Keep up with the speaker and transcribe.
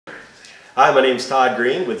Hi, my name is Todd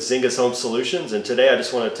Green with Zinga's Home Solutions, and today I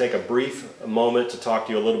just want to take a brief moment to talk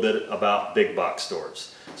to you a little bit about big box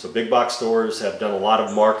stores. So big box stores have done a lot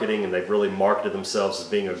of marketing and they've really marketed themselves as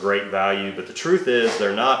being a great value, but the truth is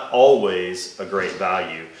they're not always a great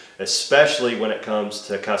value, especially when it comes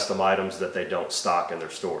to custom items that they don't stock in their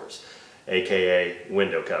stores, aka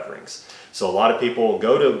window coverings. So a lot of people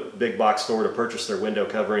go to a big box store to purchase their window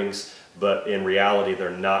coverings, but in reality they're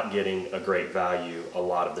not getting a great value a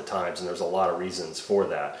lot of the times, and there's a lot of reasons for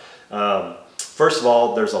that. First of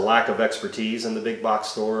all, there's a lack of expertise in the big box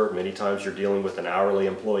store. Many times you're dealing with an hourly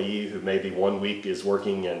employee who maybe one week is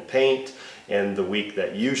working in paint, and the week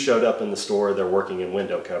that you showed up in the store they're working in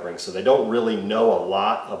window coverings. So they don't really know a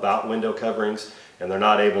lot about window coverings, and they're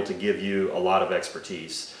not able to give you a lot of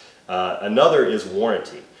expertise. Another is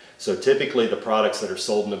warranty. So typically the products that are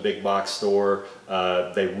sold in a big box store,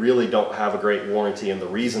 they really don't have a great warranty, and the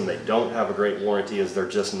reason they don't have a great warranty is they're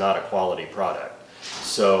just not a quality product.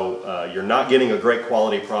 So you're not getting a great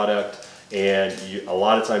quality product, and a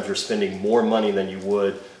lot of times you're spending more money than you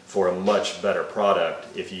would for a much better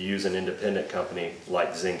product if you use an independent company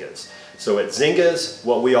like Zinga's. So at Zinga's,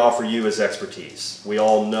 what we offer you is expertise. We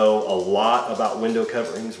all know a lot about window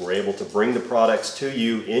coverings. We're able to bring the products to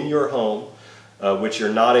you in your home, which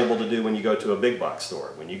you're not able to do when you go to a big box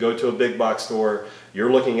store. When you go to a big box store,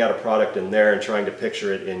 you're looking at a product in there and trying to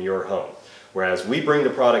picture it in your home. Whereas we bring the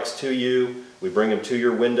products to you, we bring them to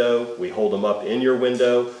your window, we hold them up in your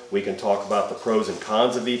window, we can talk about the pros and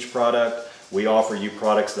cons of each product. We offer you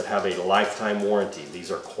products that have a lifetime warranty.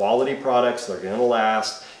 These are quality products, they're going to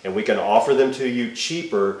last, and we can offer them to you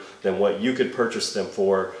cheaper than what you could purchase them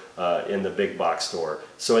for in the big box store.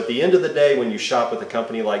 So at the end of the day, when you shop with a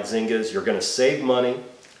company like Zinga's, you're going to save money,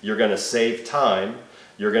 you're going to save time,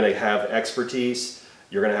 you're going to have expertise,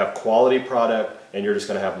 you're going to have quality product, and you're just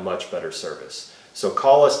going to have much better service. So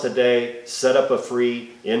call us today, set up a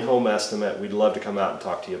free in-home estimate. We'd love to come out and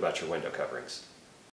talk to you about your window coverings.